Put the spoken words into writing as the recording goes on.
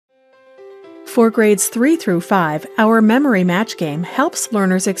For grades 3 through 5, our Memory Match game helps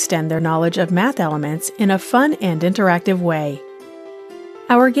learners extend their knowledge of math elements in a fun and interactive way.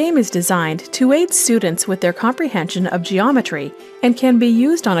 Our game is designed to aid students with their comprehension of geometry and can be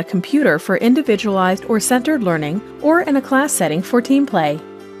used on a computer for individualized or centered learning or in a class setting for team play.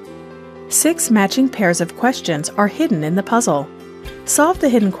 6 matching pairs of questions are hidden in the puzzle. Solve the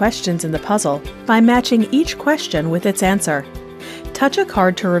hidden questions in the puzzle by matching each question with its answer. Touch a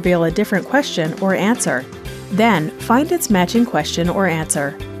card to reveal a different question or answer. Then, find its matching question or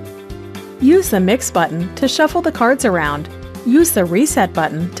answer. Use the Mix button to shuffle the cards around. Use the Reset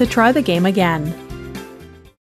button to try the game again.